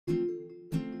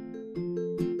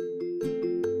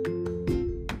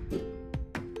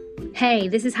Hey,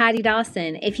 this is Heidi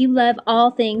Dawson. If you love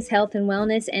all things health and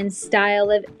wellness and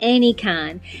style of any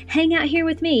kind, hang out here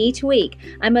with me each week.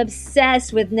 I'm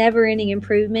obsessed with never-ending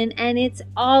improvement, and it's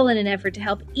all in an effort to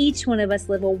help each one of us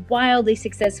live a wildly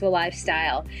successful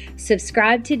lifestyle.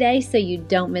 Subscribe today so you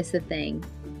don't miss a thing.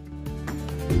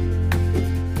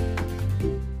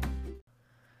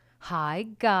 Hi,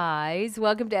 guys.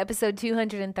 Welcome to episode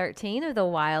 213 of the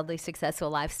Wildly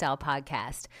Successful Lifestyle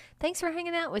Podcast. Thanks for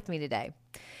hanging out with me today.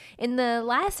 In the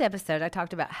last episode, I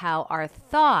talked about how our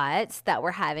thoughts that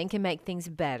we're having can make things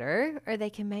better or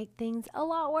they can make things a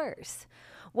lot worse.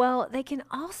 Well, they can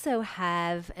also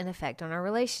have an effect on our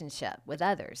relationship with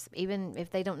others, even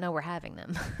if they don't know we're having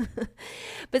them.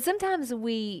 But sometimes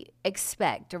we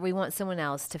expect or we want someone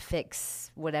else to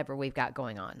fix whatever we've got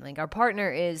going on. Like our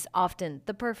partner is often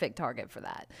the perfect target for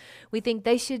that. We think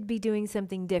they should be doing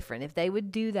something different. If they would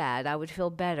do that, I would feel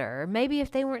better. Or maybe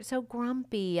if they weren't so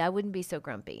grumpy, I wouldn't be so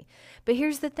grumpy. But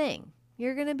here's the thing.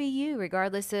 You're going to be you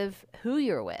regardless of who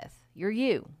you're with. You're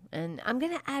you. And I'm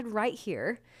going to add right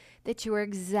here that you are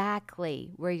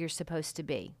exactly where you're supposed to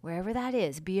be. Wherever that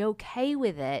is, be okay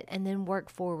with it and then work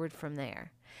forward from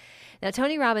there. Now,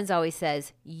 Tony Robbins always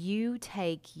says, you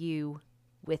take you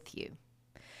with you.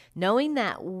 Knowing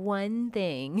that one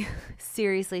thing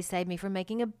seriously saved me from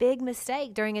making a big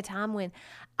mistake during a time when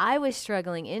I was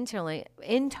struggling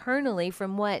internally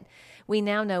from what we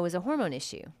now know is a hormone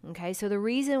issue. Okay, so the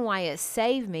reason why it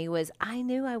saved me was I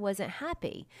knew I wasn't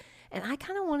happy. And I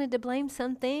kind of wanted to blame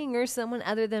something or someone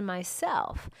other than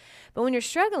myself. But when you're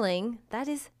struggling, that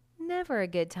is never a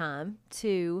good time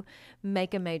to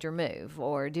make a major move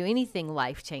or do anything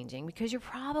life-changing because you're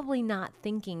probably not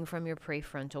thinking from your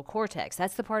prefrontal cortex.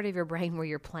 That's the part of your brain where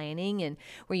you're planning and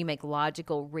where you make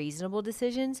logical, reasonable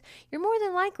decisions. You're more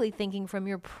than likely thinking from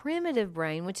your primitive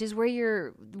brain, which is where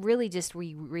you're really just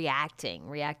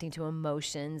reacting to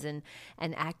emotions and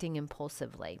acting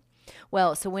impulsively.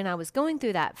 Well, so when I was going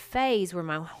through that phase where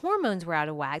my hormones were out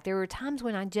of whack, there were times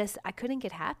when I couldn't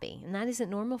get happy, and that isn't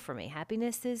normal for me.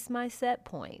 Happiness is my set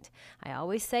point. I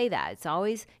always say that. It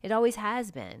always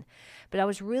has been. But I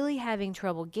was really having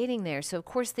trouble getting there. So of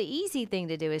course, the easy thing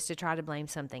to do is to try to blame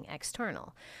something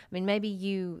external. I mean, maybe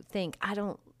you think, I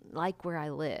don't like where I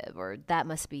live, or that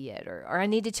must be it, or I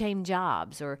need to change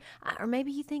jobs, or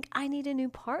maybe you think I need a new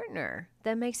partner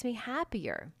that makes me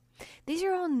happier. These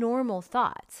are all normal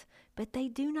thoughts, but they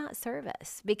do not serve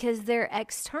us because they're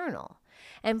external.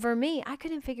 And for me, I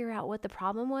couldn't figure out what the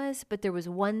problem was, but there was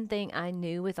one thing I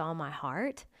knew with all my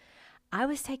heart. I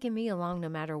was taking me along no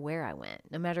matter where I went,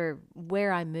 no matter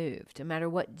where I moved, no matter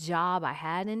what job I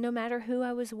had, and no matter who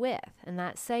I was with. And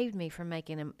that saved me from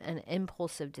making an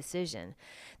impulsive decision.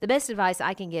 The best advice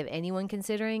I can give anyone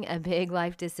considering a big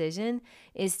life decision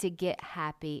is to get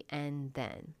happy and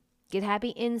then. Get happy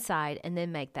inside and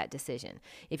then make that decision.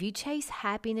 If you chase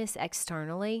happiness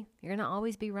externally, you're going to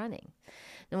always be running.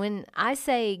 And when I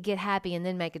say get happy and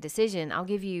then make a decision, I'll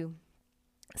give you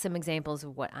some examples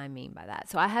of what I mean by that.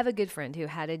 So I have a good friend who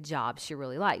had a job she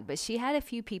really liked, but she had a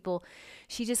few people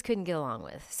she just couldn't get along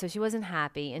with. So she wasn't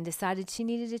happy and decided she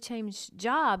needed to change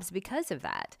jobs because of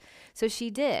that. So she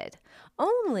did,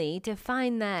 only to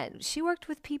find that she worked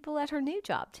with people at her new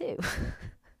job too.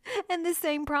 And the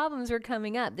same problems were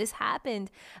coming up. This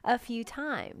happened a few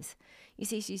times. You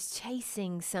see, she's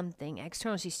chasing something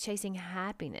external. She's chasing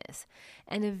happiness.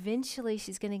 And eventually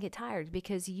she's going to get tired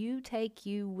because you take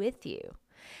you with you.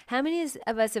 How many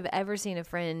of us have ever seen a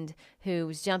friend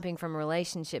who's jumping from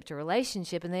relationship to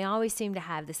relationship and they always seem to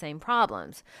have the same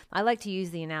problems? I like to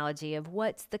use the analogy of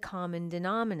what's the common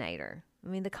denominator? I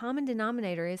mean, the common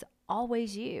denominator is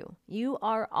always you. You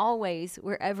are always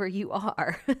wherever you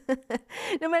are,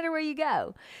 no matter where you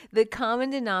go. The common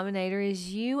denominator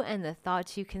is you and the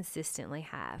thoughts you consistently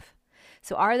have.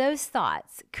 So are those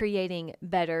thoughts creating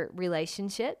better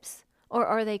relationships, or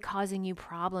are they causing you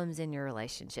problems in your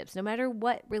relationships, no matter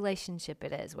what relationship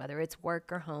it is, whether it's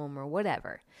work or home or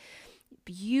whatever?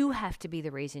 You have to be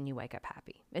the reason you wake up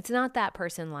happy. It's not that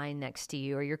person lying next to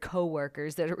you or your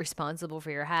coworkers that are responsible for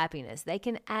your happiness. They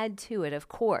can add to it, of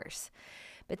course,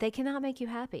 but they cannot make you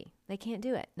happy. They can't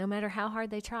do it, no matter how hard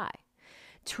they try.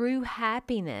 True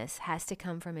happiness has to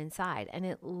come from inside, and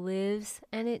it lives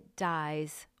and it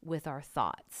dies with our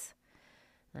thoughts.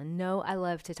 I know I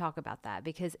love to talk about that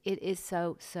because it is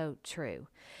so, so true.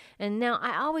 And now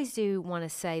I always do want to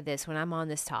say this when I'm on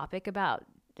this topic about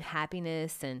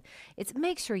happiness, and it's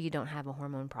make sure you don't have a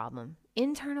hormone problem.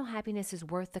 Internal happiness is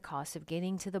worth the cost of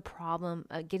getting to the problem,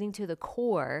 getting to the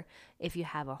core if you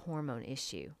have a hormone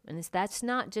issue. And that's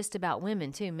not just about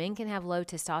women too. Men can have low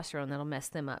testosterone that'll mess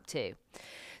them up too.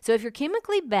 So if you're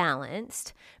chemically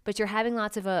balanced, but you're having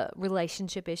lots of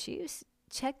relationship issues,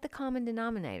 check the common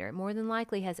denominator. It more than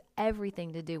likely has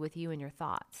everything to do with you and your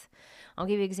thoughts. I'll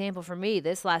give you an example for me.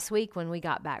 This last week when we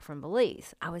got back from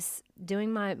Belize, I was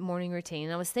doing my morning routine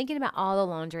and I was thinking about all the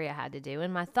laundry I had to do.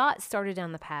 And my thoughts started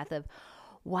down the path of,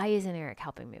 why isn't Eric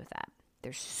helping me with that?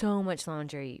 There's so much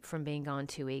laundry from being gone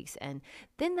 2 weeks. And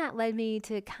then that led me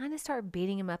to kind of start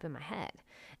beating him up in my head.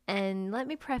 And let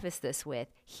me preface this with,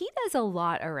 he does a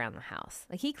lot around the house.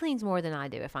 Like, he cleans more than I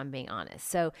do, if I'm being honest.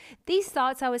 So these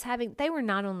thoughts I was having, they were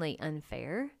not only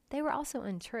unfair, they were also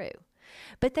untrue.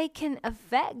 But they can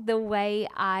affect the way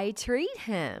I treat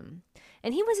him.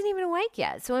 And he wasn't even awake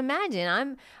yet. So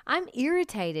imagine I'm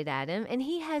irritated at him and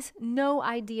he has no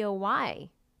idea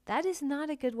why. That is not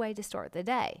a good way to start the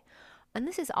day. And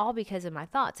this is all because of my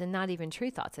thoughts, and not even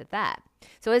true thoughts at that.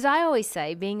 So as I always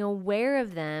say, being aware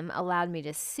of them allowed me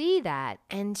to see that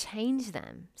and change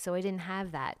them. So I didn't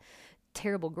have that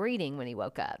terrible greeting when he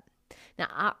woke up.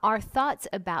 Now, our thoughts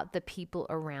about the people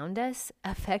around us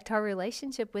affect our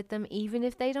relationship with them, even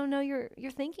if they don't know you're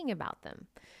thinking about them.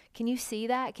 Can you see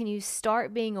that? Can you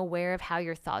start being aware of how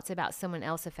your thoughts about someone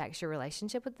else affects your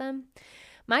relationship with them?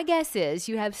 My guess is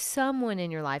you have someone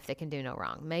in your life that can do no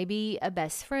wrong. Maybe a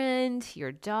best friend,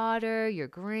 your daughter, your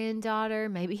granddaughter,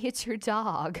 maybe it's your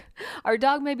dog. Our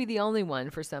dog may be the only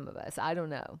one for some of us. I don't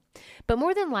know. But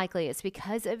more than likely, it's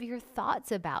because of your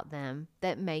thoughts about them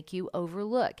that make you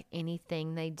overlook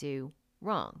anything they do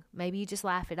wrong. Maybe you just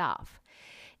laugh it off.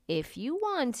 If you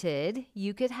wanted,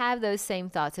 you could have those same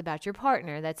thoughts about your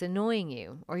partner that's annoying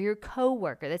you, or your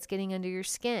coworker that's getting under your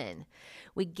skin.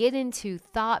 We get into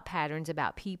thought patterns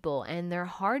about people, and they're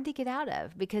hard to get out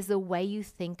of because the way you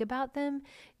think about them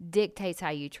dictates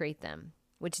how you treat them,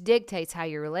 which dictates how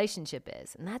your relationship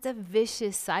is. And that's a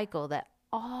vicious cycle that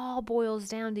all boils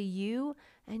down to you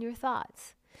and your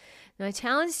thoughts. My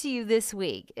challenge to you this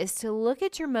week is to look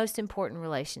at your most important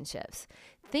relationships.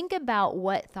 Think about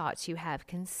what thoughts you have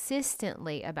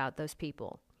consistently about those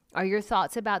people. Are your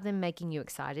thoughts about them making you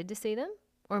excited to see them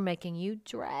or making you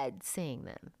dread seeing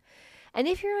them? And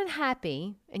if you're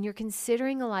unhappy and you're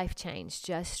considering a life change,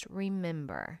 just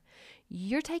remember,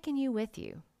 you're taking you with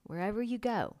you wherever you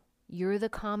go. You're the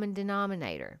common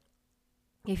denominator.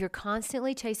 If you're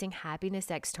constantly chasing happiness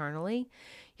externally,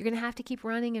 you're going to have to keep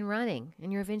running,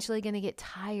 and you're eventually going to get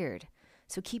tired.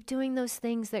 So keep doing those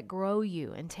things that grow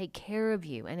you and take care of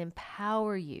you and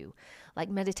empower you, like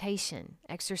meditation,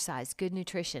 exercise, good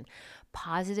nutrition,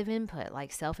 positive input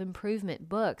like self-improvement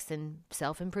books and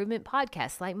self-improvement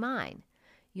podcasts like mine.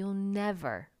 You'll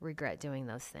never regret doing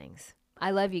those things.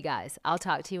 I love you guys. I'll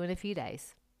talk to you in a few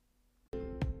days.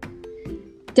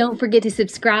 Don't forget to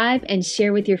subscribe and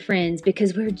share with your friends,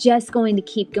 because we're just going to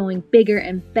keep going bigger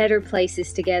and better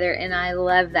places together, and I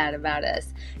love that about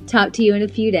us. Talk to you in a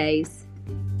few days.